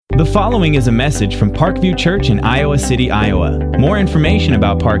The following is a message from Parkview Church in Iowa City, Iowa. More information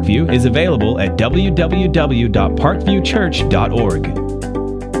about Parkview is available at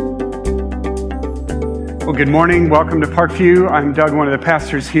www.parkviewchurch.org. Well, good morning. Welcome to Parkview. I'm Doug, one of the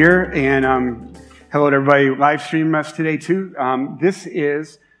pastors here, and hello to everybody live streaming us today too. This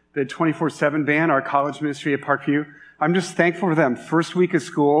is the 24/7 band, our college ministry at Parkview. I'm just thankful for them. First week of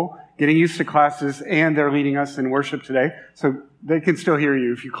school, getting used to classes, and they're leading us in worship today. So they can still hear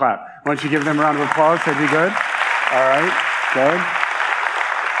you if you clap. Why don't you give them a round of applause? That'd be good. All right, good.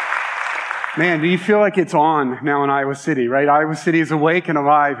 Man, do you feel like it's on now in Iowa City, right? Iowa City is awake and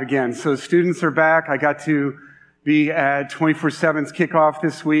alive again. So students are back. I got to be at 24/7's kickoff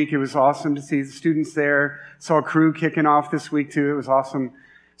this week. It was awesome to see the students there. Saw a crew kicking off this week too. It was awesome.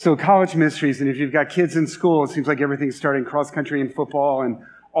 So college ministries, and if you've got kids in school, it seems like everything's starting cross country and football, and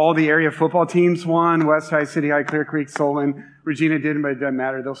all the area football teams won. West High, City High, Clear Creek, Solon. Regina didn't, but it doesn't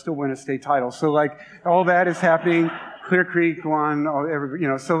matter. They'll still win a state title. So like all that is happening. Clear Creek won,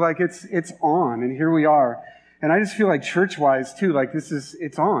 so like it's on, and here we are. And I just feel like church-wise too, like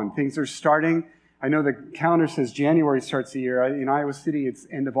it's on. Things are starting. I know the calendar says January starts the year. In Iowa City, it's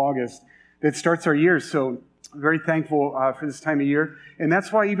end of August. That starts our year. So I'm very thankful for this time of year. And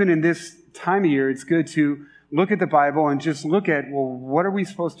that's why even in this time of year, it's good to look at the Bible and just look at, well, what are we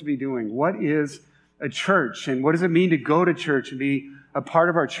supposed to be doing? What is a church? And what does it mean to go to church and be a part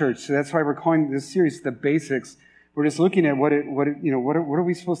of our church? So that's why we're calling this series The Basics. We're just looking at what are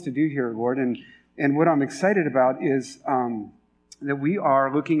we supposed to do here, Lord? And what I'm excited about is that we are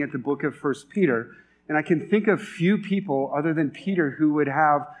looking at the book of 1 Peter. And I can think of few people other than Peter who would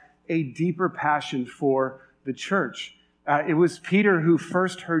have a deeper passion for the church. It was Peter who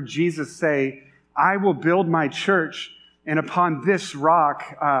first heard Jesus say, I will build my church, and upon this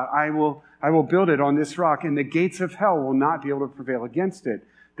rock, I will build it on this rock, and the gates of hell will not be able to prevail against it.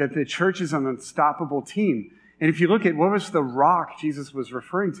 That the church is an unstoppable team. And if you look at what was the rock Jesus was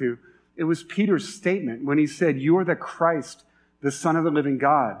referring to, it was Peter's statement when he said, you are the Christ, the Son of the living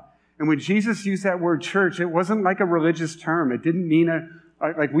God. And when Jesus used that word church, it wasn't like a religious term. It didn't mean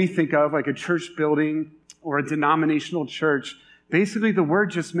like we think of, like a church building or a denominational church. Basically, the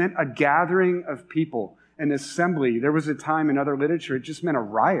word just meant a gathering of people, an assembly. There was a time in other literature, it just meant a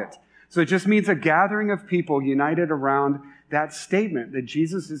riot. So it just means a gathering of people united around that statement that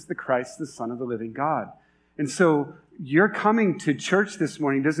Jesus is the Christ, the Son of the living God. And so you're coming to church this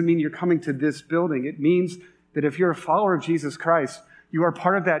morning doesn't mean you're coming to this building. It means that if you're a follower of Jesus Christ, you are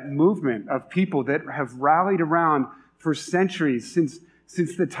part of that movement of people that have rallied around for centuries, since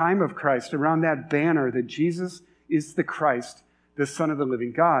the time of Christ, around that banner that Jesus is the Christ, the Son of the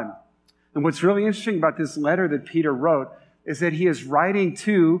living God. And what's really interesting about this letter that Peter wrote is that he is writing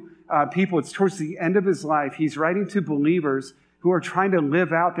to people. It's towards the end of his life. He's writing to believers who are trying to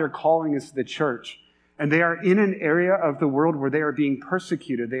live out their calling as the church. And they are in an area of the world where they are being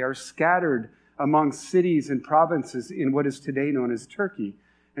persecuted. They are scattered among cities and provinces in what is today known as Turkey.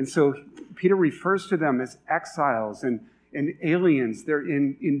 And so Peter refers to them as exiles and aliens. They're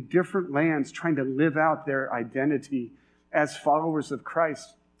in different lands trying to live out their identity as followers of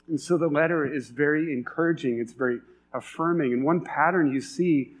Christ. And so the letter is very encouraging. It's very affirming. And one pattern you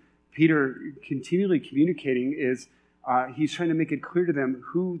see Peter continually communicating is he's trying to make it clear to them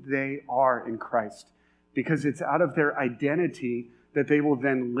who they are in Christ, because it's out of their identity that they will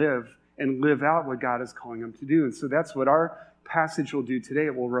then live out what God is calling them to do. And so that's what our passage will do today.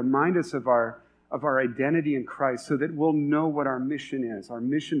 It will remind us of our identity in Christ so that we'll know what our mission is. Our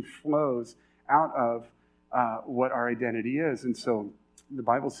mission flows out of what our identity is. And so the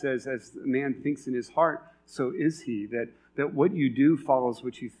Bible says, as a man thinks in his heart, so is he. That what you do follows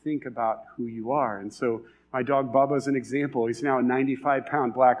what you think about who you are. And so my dog Bubba is an example. He's now a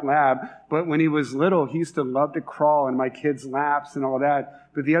 95-pound black lab. But when he was little, he used to love to crawl in my kids' laps and all that.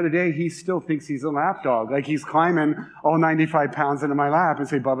 But the other day, he still thinks he's a lap dog. Like he's climbing all 95 pounds into my lap and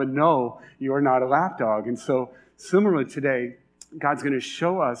say, Bubba, no, you are not a lap dog. And so similarly today, God's going to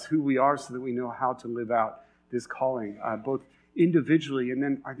show us who we are so that we know how to live out this calling, both individually. And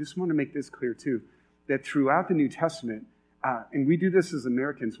then I just want to make this clear too, that throughout the New Testament, and we do this as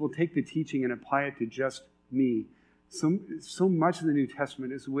Americans, we'll take the teaching and apply it to just me. So much of the New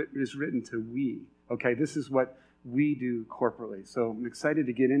Testament is written to we. Okay, this is what we do corporately. So I'm excited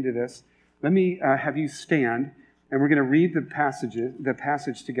to get into this. Let me have you stand, and we're going to read the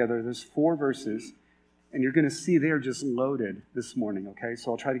passage together. There's 4 verses, and you're going to see they're just loaded this morning. Okay,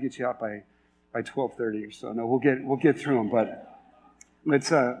 so I'll try to get you out by 12:30 or so. No, we'll get through them, but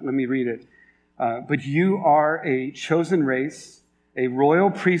let me read it. But you are a chosen race, a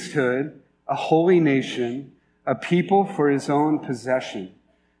royal priesthood, a holy nation, a people for his own possession,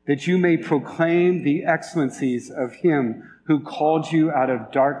 that you may proclaim the excellencies of him who called you out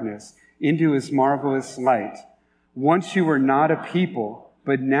of darkness into his marvelous light. Once you were not a people,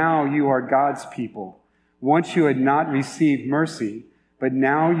 but now you are God's people. Once you had not received mercy, but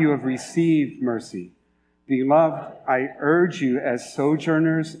now you have received mercy. Beloved, I urge you as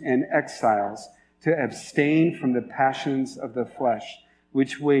sojourners and exiles to abstain from the passions of the flesh,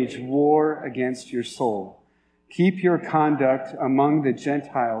 which wage war against your soul. Keep your conduct among the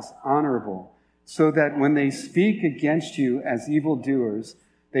Gentiles honorable, so that when they speak against you as evildoers,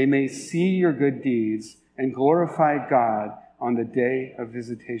 they may see your good deeds and glorify God on the day of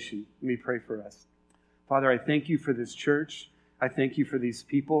visitation. Let me pray for us. Father, I thank you for this church. I thank you for these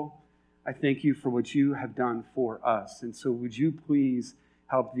people. I thank you for what you have done for us. And so would you please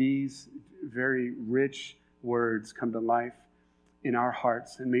help these very rich words come to life in our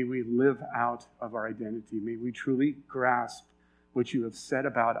hearts, and may we live out of our identity. May we truly grasp what you have said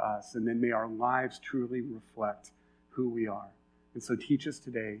about us, and then may our lives truly reflect who we are. And so teach us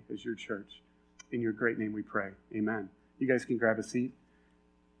today as your church. In your great name we pray. Amen. You guys can grab a seat.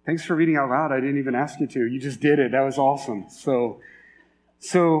 Thanks for reading out loud. I didn't even ask you to. You just did it. That was awesome. So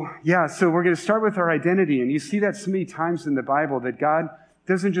we're going to start with our identity. And you see that so many times in the Bible that God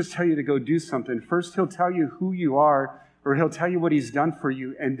doesn't just tell you to go do something. First, he'll tell you who you are, or he'll tell you what he's done for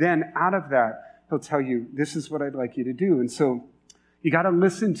you. And then out of that, he'll tell you, this is what I'd like you to do. And so you got to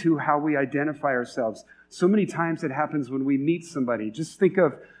listen to how we identify ourselves. So many times it happens when we meet somebody. Just think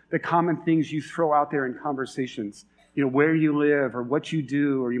of the common things you throw out there in conversations. You know, where you live or what you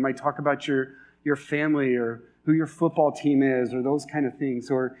do, or you might talk about your family or who your football team is, or those kind of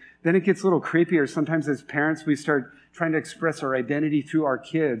things. Or then it gets a little creepier. Sometimes as parents, we start trying to express our identity through our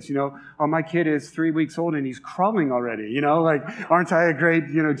kids. You know, oh, my kid is 3 weeks old and he's crawling already. You know, like, aren't I a great,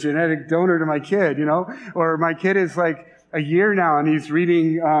 genetic donor to my kid, Or my kid is like a year now and he's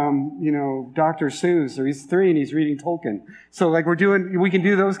reading, Dr. Seuss, or he's 3 and he's reading Tolkien. So like we can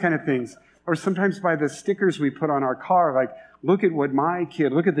do those kind of things. Or sometimes by the stickers we put on our car, like, look at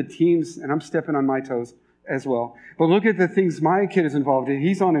the teams, and I'm stepping on my toes as well. But look at the things my kid is involved in.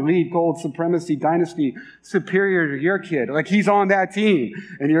 He's on Elite, Gold, Supremacy, Dynasty, superior to your kid. Like, he's on that team,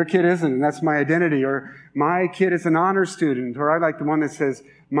 and your kid isn't, and that's my identity. Or my kid is an honor student, or I like the one that says,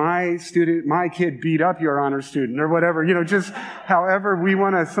 my kid beat up your honor student, or whatever. Just however we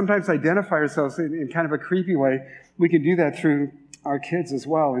want to sometimes identify ourselves in kind of a creepy way. We can do that through our kids as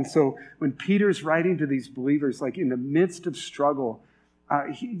well. And so when Peter's writing to these believers, like in the midst of struggle,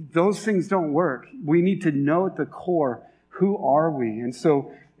 those things don't work. We need to know at the core, who are we? And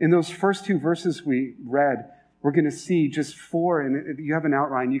so in those first 2 verses we read, we're going to see just 4, and you have an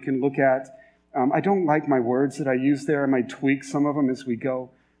outline you can look at. I don't like my words that I use there. I might tweak some of them as we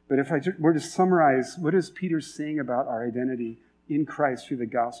go. But if I were to summarize, what is Peter saying about our identity in Christ through the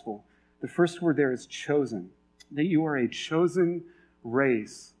gospel? The first word there is chosen. That you are a chosen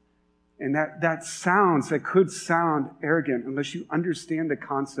race. And that could sound arrogant unless you understand the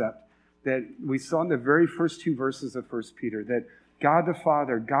concept that we saw in the very first 2 verses of 1 Peter, that God the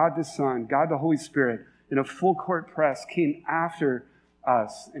Father, God the Son, God the Holy Spirit, in a full court press came after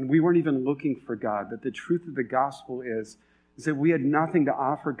us, and we weren't even looking for God. That the truth of the gospel is that we had nothing to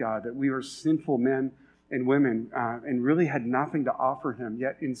offer God, that we were sinful men and women, and really had nothing to offer him.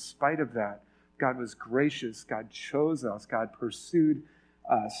 Yet in spite of that, God was gracious. God chose us. God pursued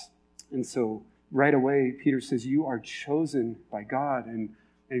us. And so right away, Peter says, you are chosen by God. And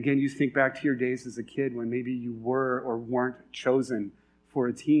again, you think back to your days as a kid when maybe you were or weren't chosen for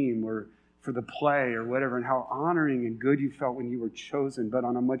a team or for the play or whatever, and how honoring and good you felt when you were chosen. But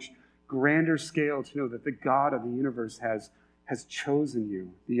on a much grander scale, to know that the God of the universe has chosen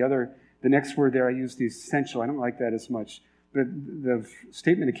you. The next word there I used, the essential. I don't like that as much. But the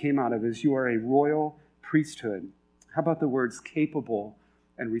statement it came out of is, you are a royal priesthood. How about the words capable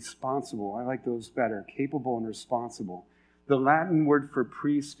and responsible? I like those better, capable and responsible. The Latin word for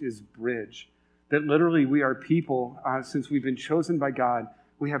priest is bridge. That literally we are people, since we've been chosen by God,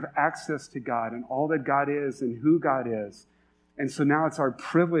 we have access to God and all that God is and who God is. And so now it's our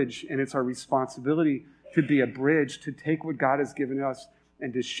privilege and it's our responsibility to be a bridge, to take what God has given us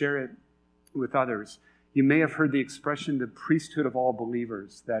and to share it with others. You may have heard the expression, the priesthood of all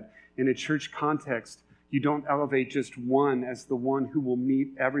believers, that in a church context, you don't elevate just one as the one who will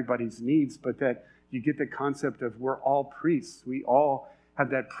meet everybody's needs, but that you get the concept of we're all priests. We all have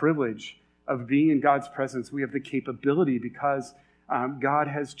that privilege of being in God's presence. We have the capability because God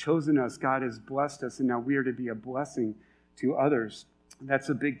has chosen us, God has blessed us, and now we are to be a blessing to others. That's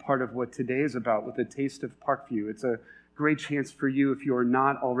a big part of what today is about with the Taste of Parkview. It's a great chance for you, if you are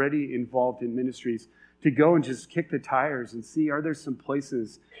not already involved in ministries, to go and just kick the tires and see, are there some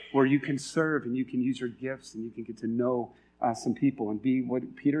places where you can serve and you can use your gifts and you can get to know some people and be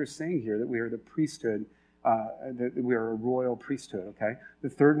what Peter is saying here, that we are the priesthood, that we are a royal priesthood, okay? The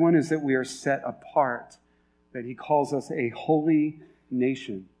third one is that we are set apart, that he calls us a holy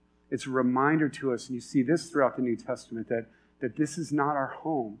nation. It's a reminder to us, and you see this throughout the New Testament, that this is not our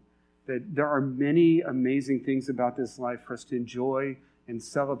home, that there are many amazing things about this life for us to enjoy and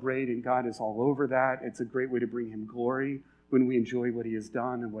celebrate, and God is all over that. It's a great way to bring him glory when we enjoy what he has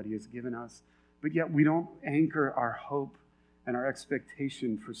done and what he has given us. But yet we don't anchor our hope and our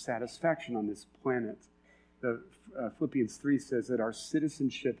expectation for satisfaction on this planet. Philippians 3 says that our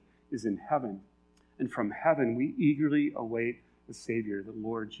citizenship is in heaven, and from heaven we eagerly await the Savior, the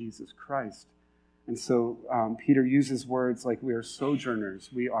Lord Jesus Christ. And so Peter uses words like we are sojourners,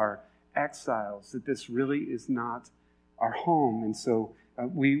 we are exiles, that this really is not our home. And so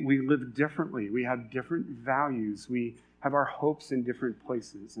we live differently. We have different values. We have our hopes in different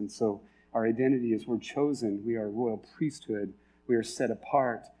places. And so our identity is we're chosen. We are a royal priesthood. We are set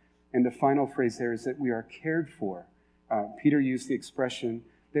apart. And the final phrase there is that we are cared for. Peter used the expression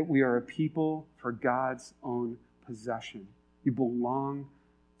that we are a people for God's own possession. You belong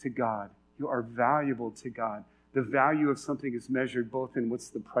to God. You are valuable to God. The value of something is measured both in what's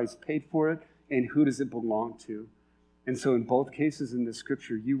the price paid for it and who does it belong to. And so in both cases in the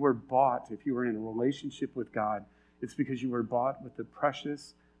scripture, you were bought. If you were in a relationship with God, it's because you were bought with the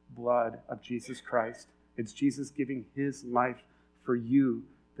precious blood of Jesus Christ. It's Jesus giving his life for you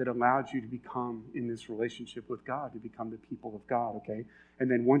that allowed you to become in this relationship with God, to become the people of God, okay?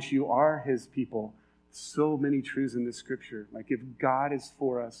 And then once you are his people, so many truths in the scripture. Like if God is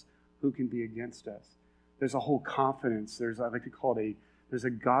for us, who can be against us? There's a whole confidence. I like to call it there's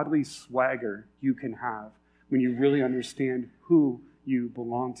a godly swagger you can have when you really understand who you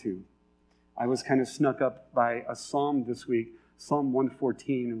belong to. I was kind of snuck up by a psalm this week, Psalm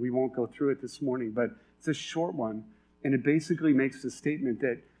 114, and we won't go through it this morning, but it's a short one, and it basically makes the statement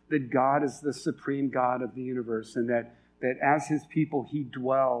that God is the supreme God of the universe, and that as his people, he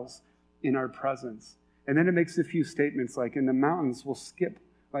dwells in our presence. And then it makes a few statements like, in the mountains will skip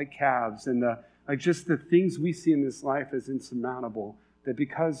like calves, and just the things we see in this life as insurmountable, that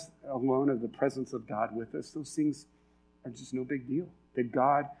because alone of the presence of God with us, those things are just no big deal. That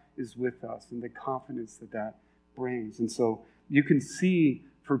God is with us and the confidence that brings. And so you can see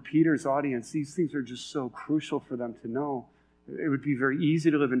for Peter's audience, these things are just so crucial for them to know. It would be very easy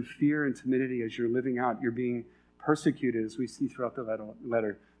to live in fear and timidity as you're living out. You're being persecuted, as we see throughout the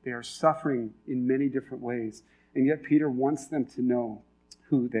letter. They are suffering in many different ways. And yet Peter wants them to know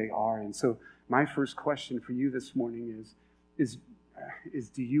who they are. And so my first question for you this morning is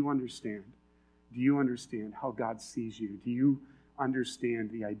do you understand? Do you understand how God sees you? Do you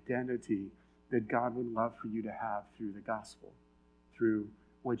understand the identity that God would love for you to have through the gospel, through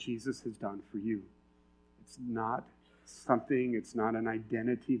what Jesus has done for you? It's not an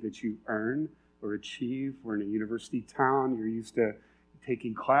identity that you earn or achieve. We're in a university town. You're used to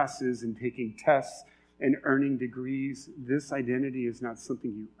taking classes and taking tests and earning degrees. This identity is not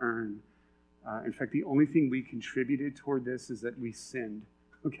something you earn. In fact, the only thing we contributed toward this is that we sinned,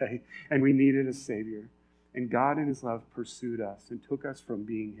 okay? And we needed a Savior. And God in his love pursued us and took us from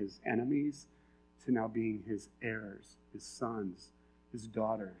being his enemies to now being his heirs, his sons, his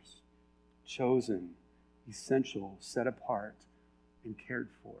daughters, chosen, essential, set apart, and cared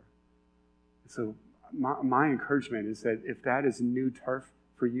for. So my encouragement is that if that is new turf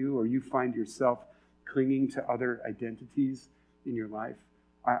for you, or you find yourself clinging to other identities in your life,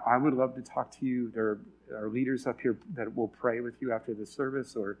 I would love to talk to you. There are leaders up here that will pray with you after the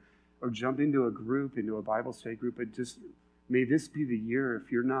service, or jump into a group, into a Bible study group. But just may this be the year.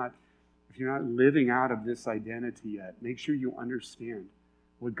 If you're not living out of this identity yet, make sure you understand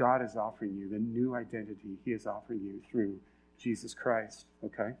what God is offering you, the new identity he is offering you through Jesus Christ.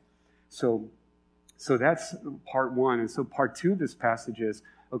 Okay, so that's part one. And so part two of this passage is,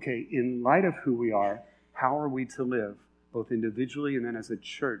 okay, in light of who we are, how are we to live, both individually and then as a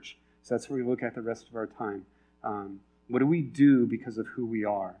church? So that's where we look at the rest of our time. What do we do because of who we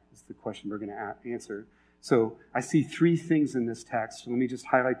are is the question we're going to answer. So I see three things in this text. So let me just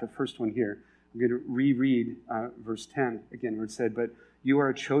highlight the first one here. I'm going to reread verse 10 again, where it said, "But you are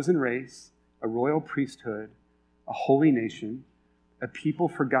a chosen race, a royal priesthood, a holy nation, a people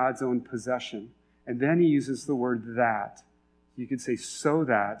for God's own possession." And then he uses the word "that." You could say, "so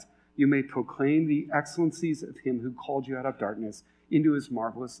that you may proclaim the excellencies of him who called you out of darkness into his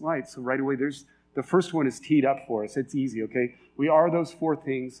marvelous light." So right away, the first one is teed up for us. It's easy, okay? We are those four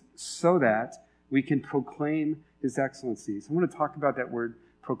things so that we can proclaim his excellencies. I want to talk about that word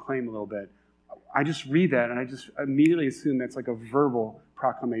proclaim a little bit. I just read that and I just immediately assume that's like a verbal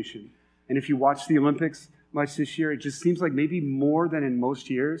proclamation. And if you watch the Olympics much this year, it just seems like maybe more than in most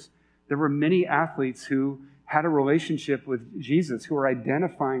years, there were many athletes who had a relationship with Jesus, who were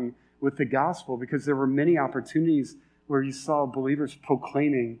identifying with the gospel, because there were many opportunities where you saw believers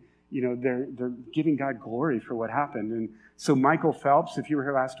proclaiming, they're giving God glory for what happened. And so Michael Phelps, if you were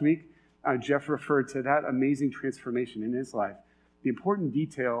here last week, Jeff referred to that amazing transformation in his life. The important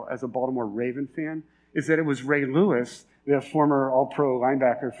detail as a Baltimore Raven fan is that it was Ray Lewis, the former All-Pro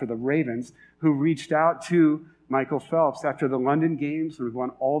linebacker for the Ravens, who reached out to Michael Phelps after the London Games, when he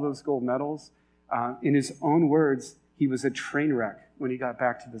won all those gold medals. In his own words, he was a train wreck when he got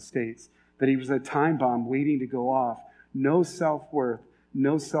back to the States, that he was a time bomb waiting to go off. No self-worth,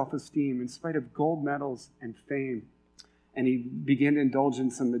 no self-esteem, in spite of gold medals and fame. And he began to indulge in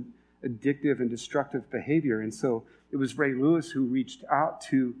some addictive and destructive behavior. And so it was Ray Lewis who reached out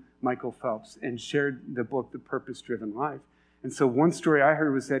to Michael Phelps and shared the book, The Purpose-Driven Life. And so one story I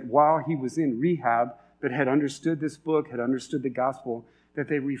heard was that while he was in rehab, but had understood this book, had understood the gospel, that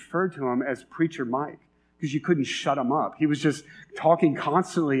they referred to him as Preacher Mike, because you couldn't shut him up. He was just talking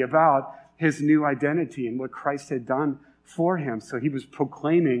constantly about his new identity and what Christ had done for him. So he was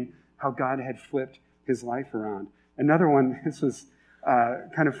proclaiming how God had flipped his life around. Another one, this was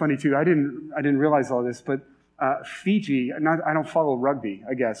kind of funny too. I didn't realize all this, but Fiji, I don't follow rugby,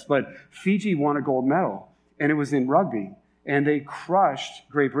 I guess, but Fiji won a gold medal, and it was in rugby, and they crushed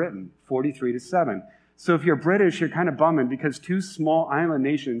Great Britain, 43-7. So if you're British, you're kind of bumming because two small island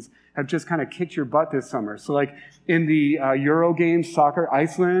nations have just kind of kicked your butt this summer. So like in the Euro Games soccer,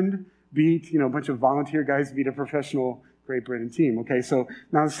 Iceland beat, a bunch of volunteer guys beat a professional Great Britain team. Okay, so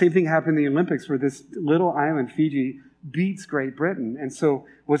now the same thing happened in the Olympics where this little island, Fiji, beats Great Britain. And so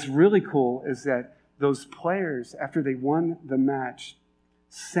what's really cool is that those players, after they won the match,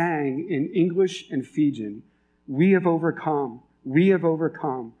 sang in English and Fijian, "We have overcome, we have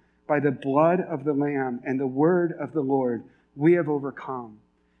overcome. By the blood of the Lamb and the word of the Lord, we have overcome."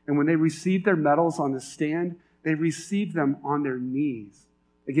 And when they received their medals on the stand, they received them on their knees.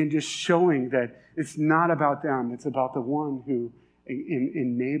 Again, just showing that it's not about them. It's about the one who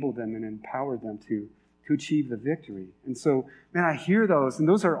enabled them and empowered them to achieve the victory. And so, man, I hear those, and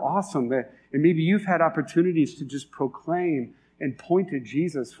those are awesome. And maybe you've had opportunities to just proclaim and point to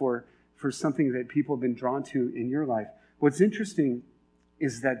Jesus for something that people have been drawn to in your life. What's interesting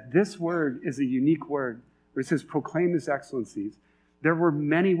is that this word is a unique word, where it says proclaim his excellencies. There were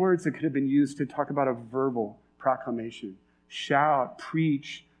many words that could have been used to talk about a verbal proclamation. Shout,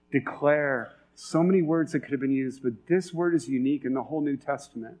 preach, declare. So many words that could have been used, but this word is unique in the whole New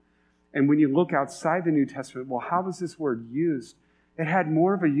Testament. And when you look outside the New Testament, well, how was this word used? It had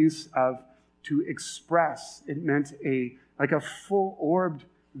more of a use of to express. It meant like a full-orbed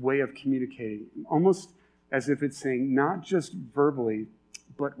way of communicating, almost as if it's saying not just verbally,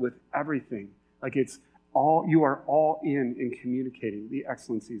 but with everything. Like you are all in communicating the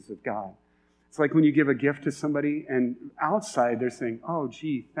excellencies of God. It's like when you give a gift to somebody and outside they're saying, "Oh,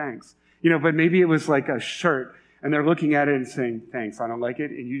 gee, thanks." But maybe it was like a shirt and they're looking at it and saying, "Thanks, I don't like it,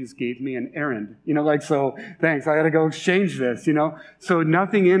 and you just gave me an errand." So thanks, I got to go exchange this, So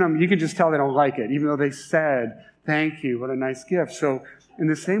nothing in them, you can just tell they don't like it, even though they said, "Thank you, what a nice gift." So in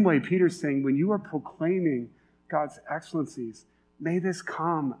the same way, Peter's saying, when you are proclaiming God's excellencies, may this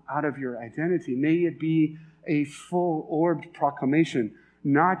come out of your identity. May it be a full-orbed proclamation,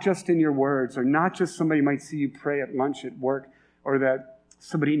 not just in your words, or not just somebody might see you pray at lunch at work, or that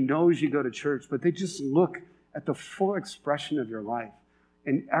somebody knows you go to church, but they just look at the full expression of your life.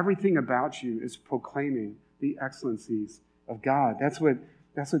 And everything about you is proclaiming the excellencies of God. That's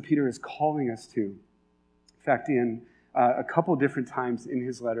what Peter is calling us to. In fact, in a couple different times in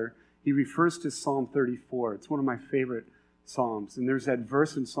his letter, he refers to Psalm 34. It's one of my favorite Psalms. And there's that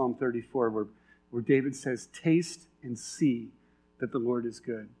verse in Psalm 34 where David says, "Taste and see that the Lord is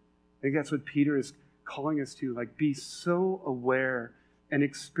good." I think that's what Peter is calling us to, like be so aware and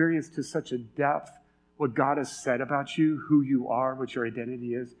experience to such a depth what God has said about you, who you are, what your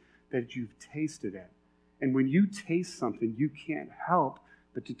identity is, that you've tasted it. And when you taste something, you can't help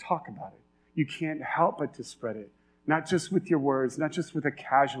but to talk about it. You can't help but to spread it, not just with your words, not just with a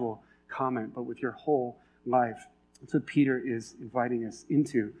casual comment, but with your whole life. That's what Peter is inviting us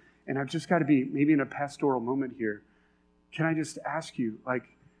into. And I've just got to be maybe in a pastoral moment here. Can I just ask you,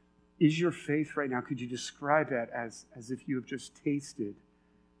 is your faith right now, could you describe that as if you have just tasted?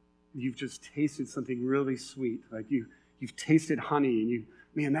 You've just tasted something really sweet. Like you've tasted honey and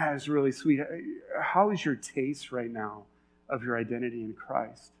man, that is really sweet. How is your taste right now of your identity in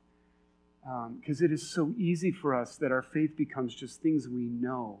Christ? Because it is so easy for us that our faith becomes just things we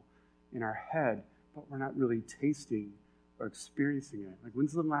know in our head, but we're not really tasting or experiencing it. Like,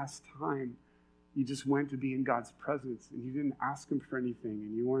 when's the last time you just went to be in God's presence and you didn't ask him for anything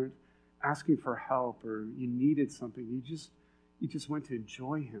and you weren't asking for help or you needed something? You just went to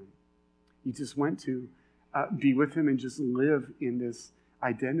enjoy him. You just went to be with him and just live in this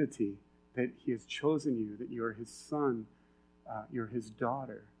identity that he has chosen you, that you're his son, you're his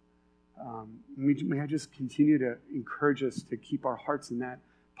daughter. May I just continue to encourage us to keep our hearts in that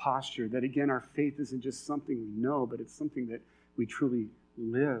posture, that again, our faith isn't just something we know, but it's something that we truly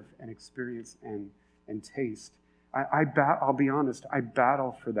live and experience and taste. I'll be honest, I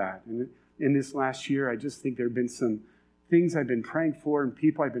battle for that. And in this last year, I just think there have been some things I've been praying for and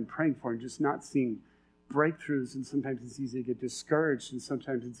people I've been praying for and just not seeing breakthroughs. And sometimes it's easy to get discouraged. And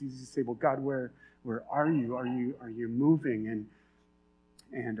sometimes it's easy to say, well, God, where are you? Are you moving?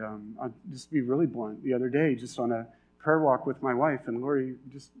 And I'll just be really blunt. The other day, just on a prayer walk with my wife, and Lori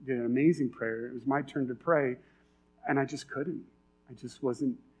just did an amazing prayer. It was my turn to pray, and I just couldn't. I just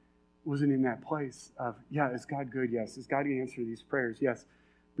wasn't in that place of, yeah, is God good? Yes. Is God going to answer these prayers? Yes.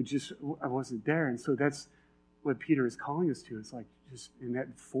 But just, I wasn't there. And so that's what Peter is calling us to. It's like, and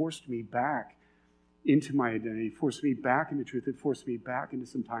that forced me back into my identity, forced me back into truth. It forced me back into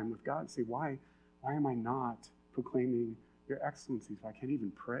some time with God. Say, why am I not proclaiming your excellencies? I can't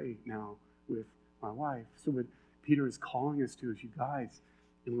even pray now with my wife. So what Peter is calling us to is, you guys,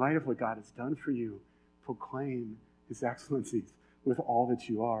 in light of what God has done for you, proclaim his excellencies with all that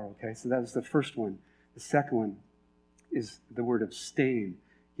you are, okay? So that was the first one. The second one is the word abstain.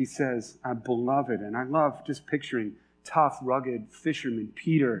 He says, beloved, and I love just picturing tough, rugged fisherman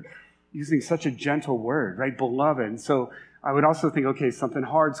Peter using such a gentle word, right? Beloved. And so I would also think, okay, something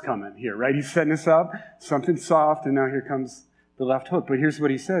hard's coming here, right? He's setting us up, something soft, and now here comes the left hook. But here's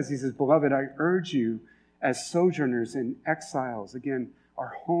what he says. He says, beloved, I urge you as sojourners and exiles. Again,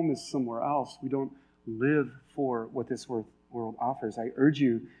 our home is somewhere else. We don't live for what this world offers. I urge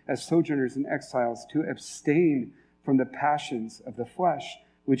you as sojourners and exiles to abstain from the passions of the flesh,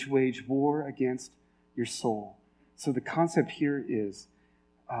 which wage war against your soul. So the concept here is,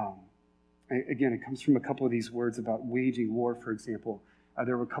 again, it comes from a couple of these words about waging war, for example.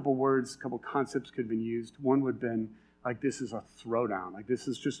 There were a couple words, a couple concepts could have been used. One would have been like, this is a throwdown. Like, this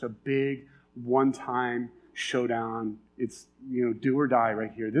is just a big one-time showdown. It's, do or die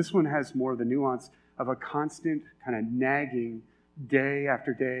right here. This one has more of the nuance of a constant kind of nagging day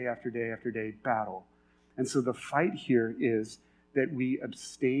after day after day after day battle. And so the fight here is that we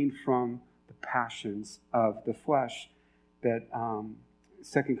abstain from the passions of the flesh. That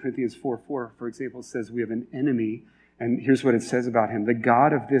 2 Corinthians 4:4, for example, says we have an enemy. And here's what it says about him. The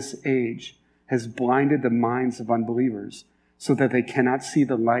God of this age has blinded the minds of unbelievers so that they cannot see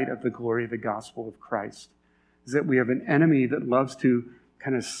the light of the glory of the gospel of Christ. Is that we have an enemy that loves to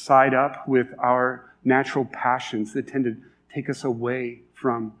kind of side up with our natural passions that tend to take us away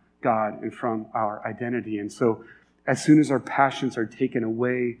from God and from our identity. And so as soon as our passions are taken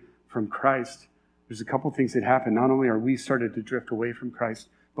away from Christ, there's a couple things that happen. Not only are we started to drift away from Christ,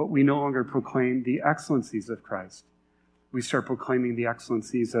 but we no longer proclaim the excellencies of Christ. We start proclaiming the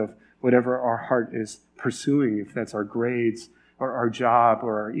excellencies of whatever our heart is pursuing, if that's our grades or our job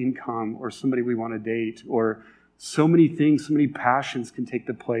or our income or somebody we want to date, or so many things, so many passions can take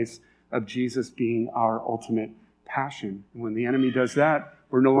the place of Jesus being our ultimate passion. And when the enemy does that,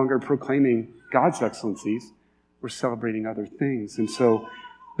 we're no longer proclaiming God's excellencies. We're celebrating other things. And so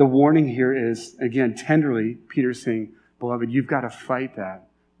the warning here is, again, tenderly, Peter's saying, beloved, you've got to fight that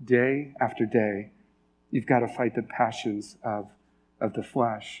day after day. You've got to fight the passions of the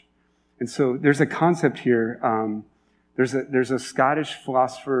flesh. And so there's a concept here. There's a Scottish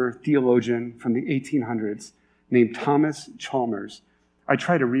philosopher, theologian from the 1800s named Thomas Chalmers. I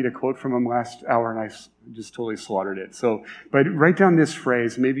tried to read a quote from him last hour, and I just totally slaughtered it. But write down this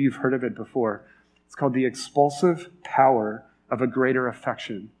phrase. Maybe you've heard of it before. It's called the expulsive power of a greater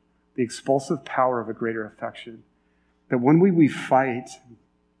affection. The expulsive power of a greater affection. That when we fight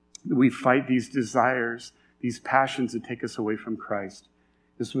these desires, these passions that take us away from Christ.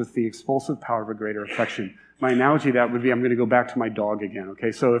 This was the expulsive power of a greater affection. My analogy to that would be, I'm going to go back to my dog again,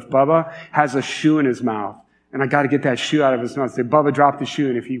 okay? So if Bubba has a shoe in his mouth, and I got to get that shoe out of his mouth, say, Bubba, drop the shoe,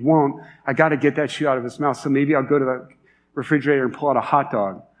 and if he won't, I got to get that shoe out of his mouth. So maybe I'll go to the refrigerator and pull out a hot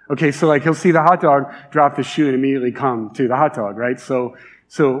dog. Okay, so like he'll see the hot dog, drop the shoe, and immediately come to the hot dog, right? So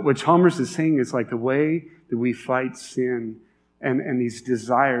what Chalmers is saying is like the way that we fight sin and these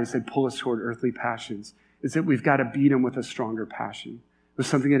desires that pull us toward earthly passions is that we've got to beat them with a stronger passion, with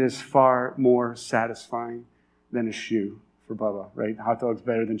something that is far more satisfying than a shoe for Bubba, right? Hot dog's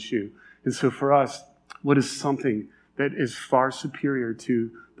better than shoe. And so for us, what is something that is far superior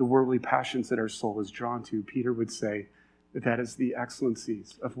to the worldly passions that our soul is drawn to, Peter would say that that is the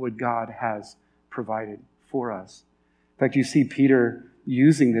excellencies of what God has provided for us. In fact, you see Peter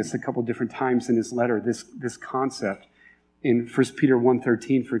using this a couple different times in his letter, this concept. In 1 Peter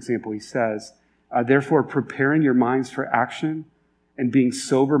 1:13, for example, he says, therefore, preparing your minds for action and being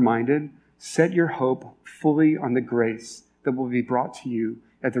sober-minded, set your hope fully on the grace that will be brought to you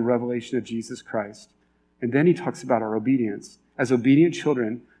at the revelation of Jesus Christ. And then he talks about our obedience. As obedient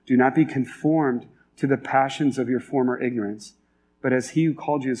children, do not be conformed to the passions of your former ignorance, but as he who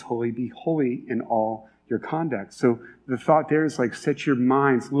called you is holy, be holy in all your conduct. So the thought there is like, set your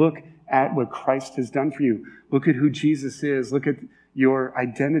minds, look at what Christ has done for you. Look at who Jesus is. Look at your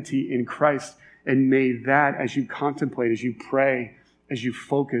identity in Christ. And may that, as you contemplate, as you pray, as you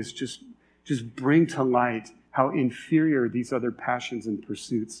focus, just bring to light how inferior these other passions and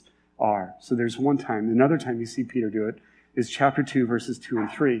pursuits are. So there's one time. Another time you see Peter do it is chapter 2, verses 2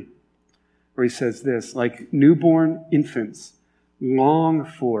 and 3, where he says this, like newborn infants long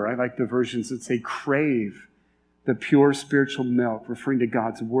for, I like the versions that say crave, the pure spiritual milk, referring to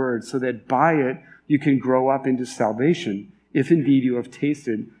God's word, so that by it you can grow up into salvation, if indeed you have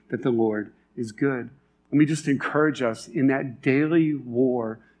tasted that the Lord is good. Let me just encourage us in that daily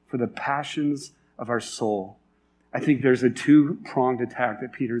war for the passions of our soul. I think there's a two-pronged attack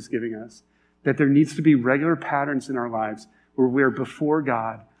that Peter's giving us, that there needs to be regular patterns in our lives where we're before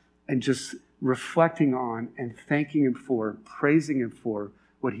God and just reflecting on and thanking him for, praising him for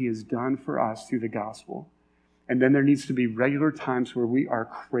what he has done for us through the gospel. And then there needs to be regular times where we are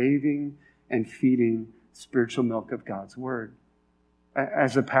craving and feeding spiritual milk of God's word.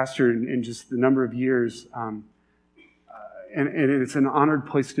 As a pastor in just the number of years, and it's an honored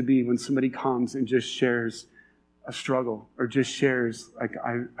place to be when somebody comes and just shares a struggle or just shares like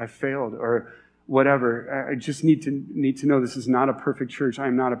I failed or whatever. I just need to know this is not a perfect church. I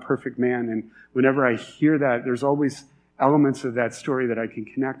am not a perfect man. And whenever I hear that, there's always elements of that story that I can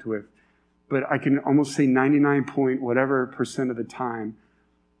connect with. But I can almost say 99% of the time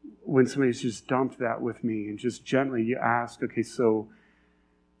when somebody's just dumped that with me and just gently you ask, okay, so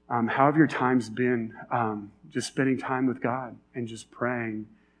how have your times been just spending time with God and just praying?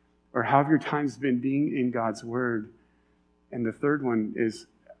 Or how have your times been being in God's word? And the third one is,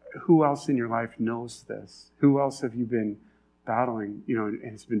 who else in your life knows this? Who else have you been battling, and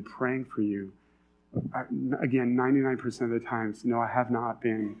has been praying for you? Again, 99% of the times, no, I have not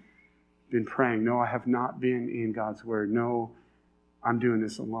been praying. No, I have not been in God's word. No, I'm doing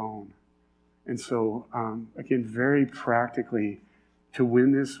this alone. And so, again, very practically, to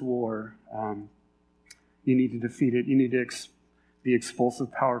win this war, you need to defeat it. You need the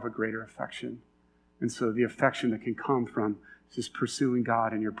expulsive power of a greater affection. And so the affection that can come from just pursuing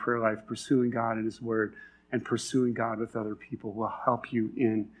God in your prayer life, pursuing God in his word, and pursuing God with other people will help you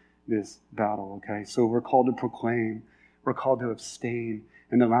in this battle, okay? So we're called to proclaim. We're called to abstain.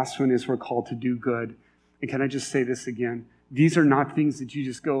 And the last one is we're called to do good. And can I just say this again? These are not things that you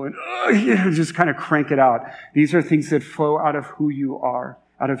just go and just kind of crank it out. These are things that flow out of who you are,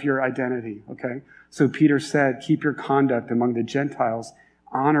 out of your identity, okay? So Peter said, keep your conduct among the Gentiles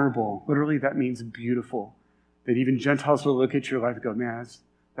honorable. Literally, that means beautiful. That even Gentiles will look at your life and go, man,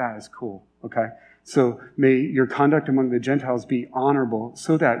 that is cool, okay? So may your conduct among the Gentiles be honorable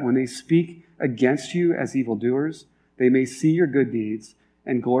so that when they speak against you as evildoers, they may see your good deeds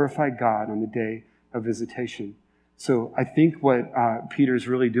and glorify God on the day of visitation. So I think what Peter's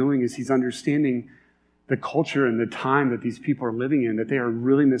really doing is he's understanding the culture and the time that these people are living in, that they are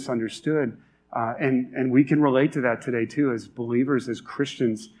really misunderstood. And we can relate to that today too as believers, as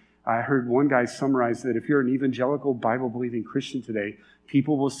Christians. I heard one guy summarize that if you're an evangelical Bible-believing Christian today,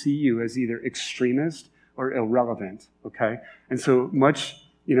 people will see you as either extremist or irrelevant, okay? And so much,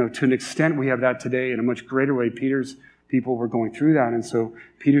 to an extent we have that today in a much greater way. Peter's people were going through that. And so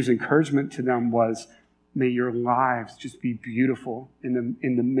Peter's encouragement to them was, may your lives just be beautiful in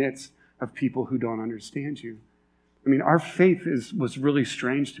the midst of people who don't understand you. I mean, our faith was really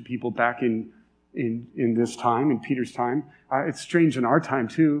strange to people back in this time, in Peter's time. It's strange in our time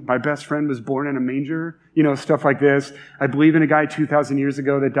too. My best friend was born in a manger, stuff like this. I believe in a guy 2,000 years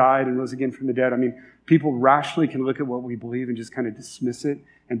ago that died and rose again from the dead. I mean, people rationally can look at what we believe and just kind of dismiss it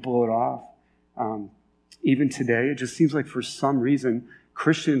and blow it off. Even today, it just seems like for some reason,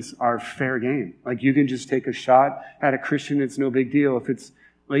 Christians are fair game. Like you can just take a shot at a Christian, it's no big deal. If it's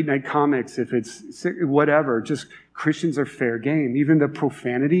late night comics, if it's whatever, just Christians are fair game. Even the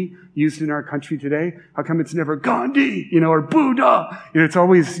profanity used in our country today, how come it's never Gandhi, or Buddha? It's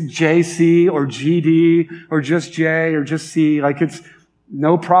always JC or GD or just J or just C. Like it's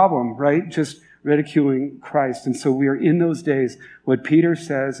no problem, right? Just ridiculing Christ. And so we are in those days. What Peter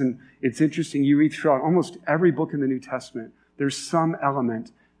says, and it's interesting, you read throughout almost every book in the New Testament, there's some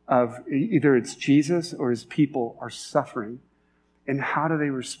element of either it's Jesus or his people are suffering. And how do they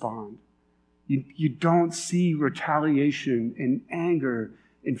respond? You don't see retaliation and anger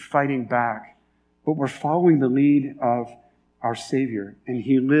and fighting back, but we're following the lead of our Savior, and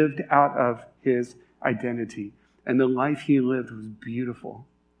he lived out of his identity, and the life he lived was beautiful.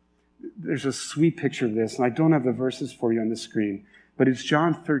 There's a sweet picture of this, and I don't have the verses for you on the screen, but it's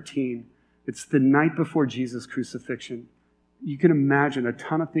John 13. It's the night before Jesus' crucifixion. You can imagine a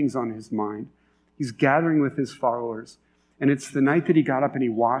ton of things on his mind. He's gathering with his followers, and it's the night that he got up and he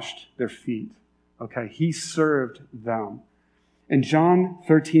washed their feet. Okay, he served them. And John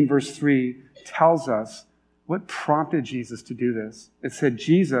 13, verse 3 tells us what prompted Jesus to do this. It said,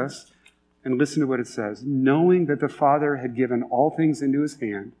 Jesus, and listen to what it says, knowing that the Father had given all things into his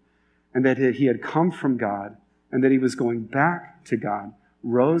hand, and that he had come from God, and that he was going back to God,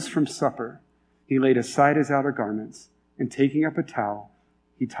 rose from supper. He laid aside his outer garments, and taking up a towel,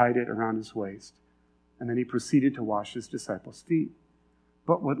 he tied it around his waist. And then he proceeded to wash his disciples' feet.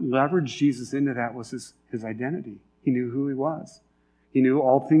 But what leveraged Jesus into that was his identity. He knew who he was. He knew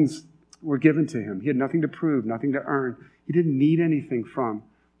all things were given to him. He had nothing to prove, nothing to earn. He didn't need anything from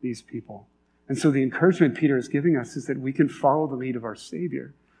these people. And so the encouragement Peter is giving us is that we can follow the lead of our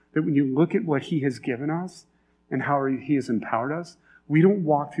Savior. That when you look at what he has given us and how he has empowered us, we don't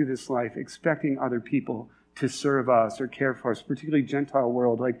walk through this life expecting other people to serve us or care for us, particularly Gentile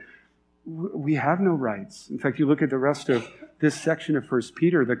world. Like, we have no rights. In fact, you look at the rest of this section of 1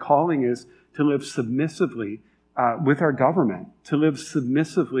 Peter, the calling is to live submissively with our government, to live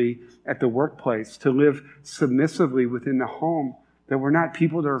submissively at the workplace, to live submissively within the home, that we're not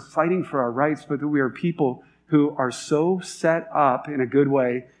people that are fighting for our rights, but that we are people who are so set up in a good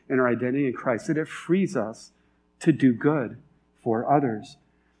way in our identity in Christ that it frees us to do good for others.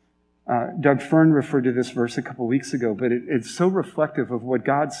 Doug Fern referred to this verse a couple weeks ago, but it's so reflective of what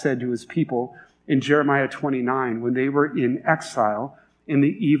God said to his people in Jeremiah 29 when they were in exile in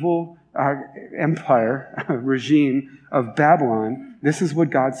the evil empire regime of Babylon. This is what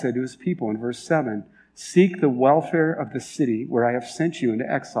God said to his people in verse 7. Seek the welfare of the city where I have sent you into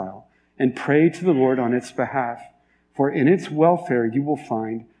exile, and pray to the Lord on its behalf, for in its welfare you will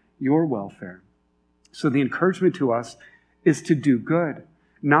find your welfare. So the encouragement to us is to do good.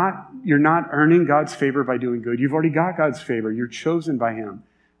 You're not earning God's favor by doing good. You've already got God's favor. You're chosen by him.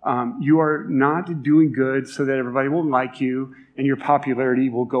 You are not doing good so that everybody will like you and your popularity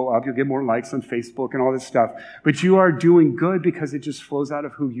will go up. You'll get more likes on Facebook and all this stuff. But you are doing good because it just flows out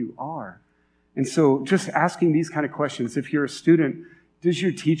of who you are. And so just asking these kind of questions. If you're a student, does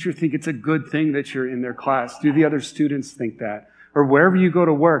your teacher think it's a good thing that you're in their class? Do the other students think that? Or wherever you go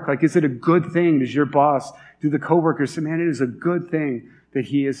to work, like, is it a good thing? Does your boss, do the coworkers say, man, it is a good thing that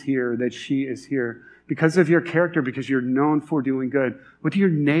he is here, that she is here? Because of your character, because you're known for doing good. What do your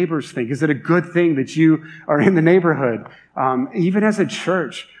neighbors think? Is it a good thing that you are in the neighborhood? Even as a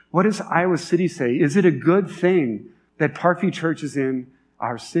church, what does Iowa City say? Is it a good thing that Parkview Church is in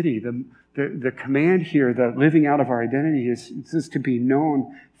our city? The command here, the living out of our identity is to be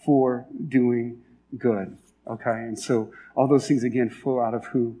known for doing good. Okay? And so all those things, again, flow out of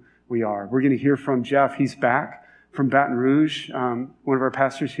who we are. We're going to hear from Jeff. He's back from Baton Rouge. One of our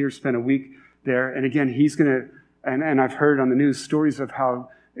pastors here spent a week there. And again, he's going to, and I've heard on the news stories of how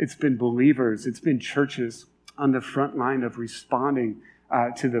it's been believers, it's been churches on the front line of responding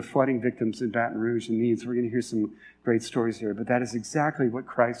to the flooding victims in Baton Rouge and needs. We're going to hear some great stories here. But that is exactly what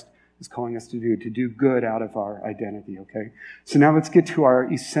Christ is calling us to do good out of our identity, okay? So now let's get to our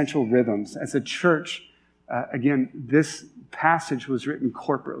essential rhythms. As a church, again, this passage was written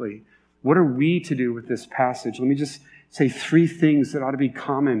corporately. What are we to do with this passage? Let me just say three things that ought to be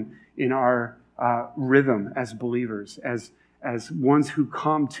common in our rhythm as believers, as ones who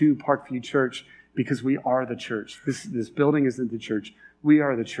come to Parkview Church because we are the church. This building isn't the church. We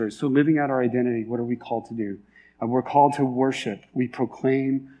are the church. So living out our identity, what are we called to do? We're called to worship. We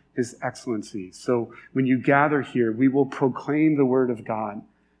proclaim his excellency. So when you gather here, we will proclaim the word of God.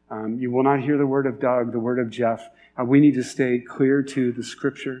 You will not hear the word of Doug, the word of Jeff. We need to stay clear to the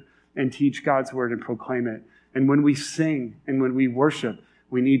scripture and teach God's word and proclaim it. And when we sing and when we worship,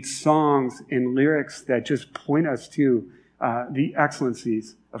 we need songs and lyrics that just point us to the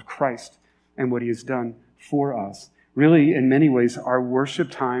excellencies of Christ and what he has done for us. Really, in many ways, our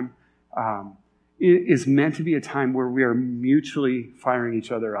worship time is meant to be a time where we are mutually firing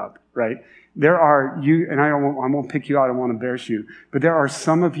each other up, right? There are you, and I won't pick you out, I won't embarrass you, but there are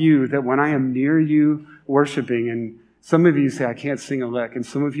some of you that when I am near you worshiping Some of you say, I can't sing a lick, and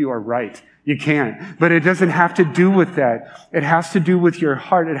some of you are right. You can't. But it doesn't have to do with that. It has to do with your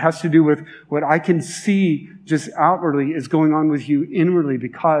heart. It has to do with what I can see just outwardly is going on with you inwardly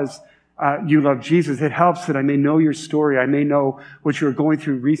because you love Jesus. It helps that I may know your story. I may know what you were going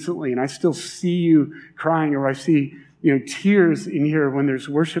through recently, and I still see you crying, or I see, tears in here when there's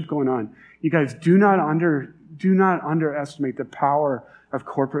worship going on. You guys, do not underestimate the power of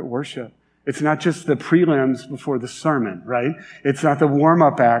corporate worship. It's not just the prelims before the sermon, right? It's not the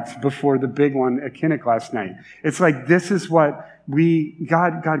warm-up act before the big one at Kinnick last night. It's like this is what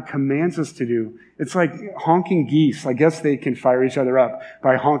God commands us to do. It's like honking geese. I guess they can fire each other up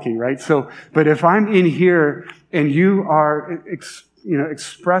by honking, right? But if I'm in here and you are,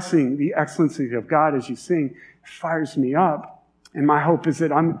 expressing the excellency of God as you sing, it fires me up. And my hope is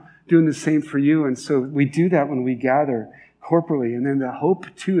that I'm doing the same for you. And so we do that when we gather corporately. And then the hope,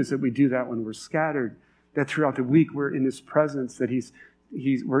 too, is that we do that when we're scattered, that throughout the week we're in His presence, that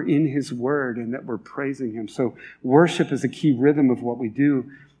we're in His Word, and that we're praising Him. So worship is a key rhythm of what we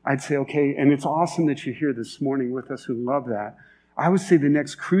do. I'd say, okay, and it's awesome that you're here this morning with us who love that. I would say the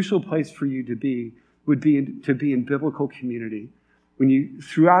next crucial place for you to be would be to be in biblical community.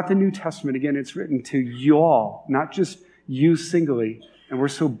 Throughout the New Testament, again, it's written to y'all, not just you singly. And we're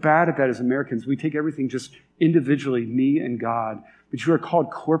so bad at that as Americans. We take everything just individually, me and God. But you are called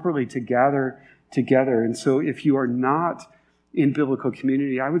corporately to gather together. And so if you are not in biblical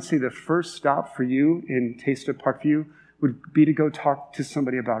community, I would say the first stop for you in Taste of Parkview would be to go talk to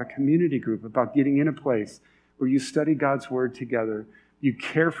somebody about a community group, about getting in a place where you study God's Word together, you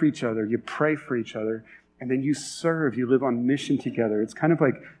care for each other, you pray for each other, and then you serve, you live on mission together. It's kind of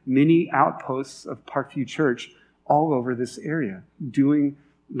like mini outposts of Parkview Church all over this area,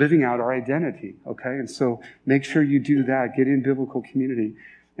 living out our identity, okay? And so make sure you do that. Get in biblical community.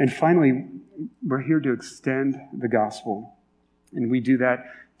 And finally, we're here to extend the gospel. And we do that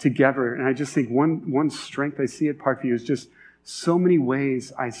together. And I just think one strength I see at Parkview is just so many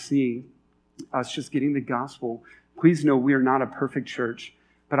ways I see us just getting the gospel. Please know we are not a perfect church,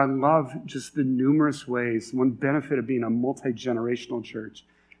 but I love just the numerous ways. One benefit of being a multi-generational church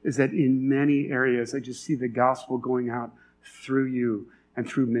is that in many areas, I just see the gospel going out through you and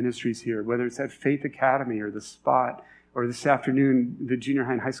through ministries here, whether it's at Faith Academy or The Spot, or this afternoon, the junior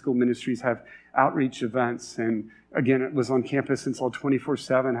high and high school ministries have outreach events. And again, it was on campus until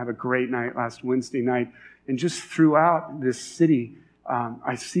 24/7. Have a great night last Wednesday night. And just throughout this city,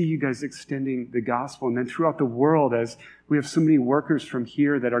 I see you guys extending the gospel. And then throughout the world, as we have so many workers from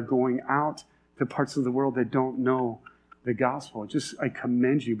here that are going out to parts of the world that don't know the gospel. I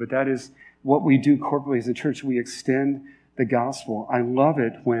commend you, but that is what we do corporately as a church. We extend the gospel. I love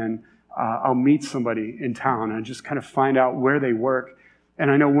it when I'll meet somebody in town and just kind of find out where they work.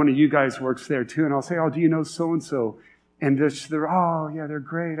 And I know one of you guys works there too. And I'll say, oh, do you know so-and-so? And they're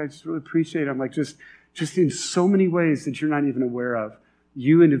great. I just really appreciate it. I'm like, just in so many ways that you're not even aware of.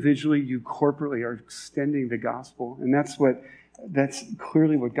 You individually, you corporately are extending the gospel. And that's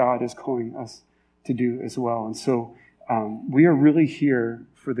clearly what God is calling us to do as well. And so we are really here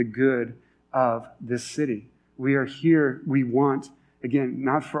for the good of this city. We are here, we want, again,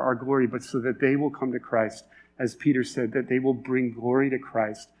 not for our glory, but so that they will come to Christ. As Peter said, that they will bring glory to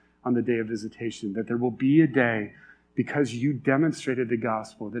Christ on the day of visitation. That there will be a day, because you demonstrated the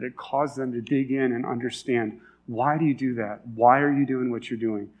gospel, that it caused them to dig in and understand, why do you do that? Why are you doing what you're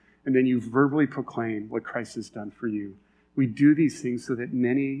doing? And then you verbally proclaim what Christ has done for you. We do these things so that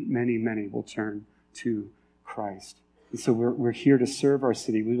many, many, many will turn to Christ. And so we're here to serve our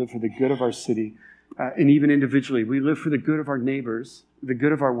city. We live for the good of our city. And even individually, we live for the good of our neighbors, the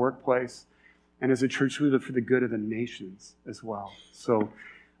good of our workplace. And as a church, we live for the good of the nations as well. So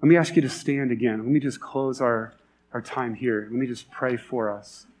let me ask you to stand again. Let me just close our time here. Let me just pray for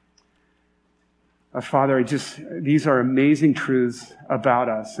us. Father, these are amazing truths about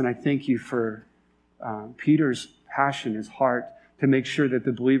us. And I thank you for Peter's passion, his heart, to make sure that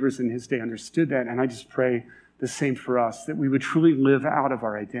the believers in his day understood that. And I just pray the same for us, that we would truly live out of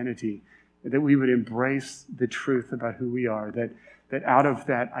our identity, that we would embrace the truth about who we are, that out of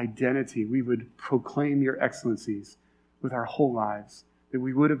that identity, we would proclaim your excellencies with our whole lives, that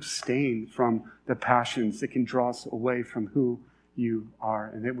we would abstain from the passions that can draw us away from who you are,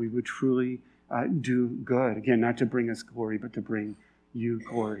 and that we would truly do good. Again, not to bring us glory, but to bring you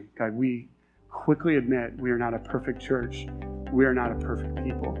glory. God, we quickly admit we are not a perfect church. We are not a perfect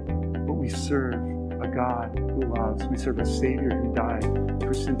people, but we serve a God who loves. We serve a Savior who died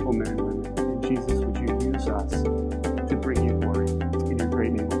for sinful men and women. And Jesus, would you use us to bring you glory? In your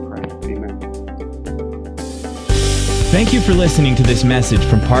great name we pray. Amen. Thank you for listening to this message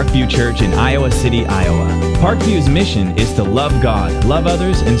from Parkview Church in Iowa City, Iowa. Parkview's mission is to love God, love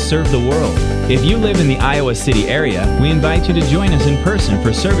others, and serve the world. If you live in the Iowa City area, we invite you to join us in person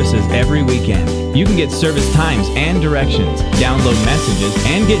for services every weekend. You can get service times and directions, download messages,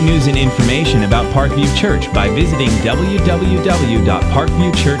 and get news and information about Parkview Church by visiting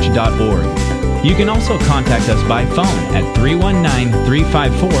www.parkviewchurch.org. You can also contact us by phone at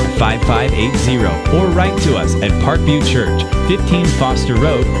 319-354-5580 or write to us at Parkview Church, 15 Foster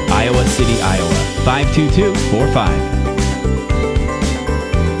Road, Iowa City, Iowa, 52245.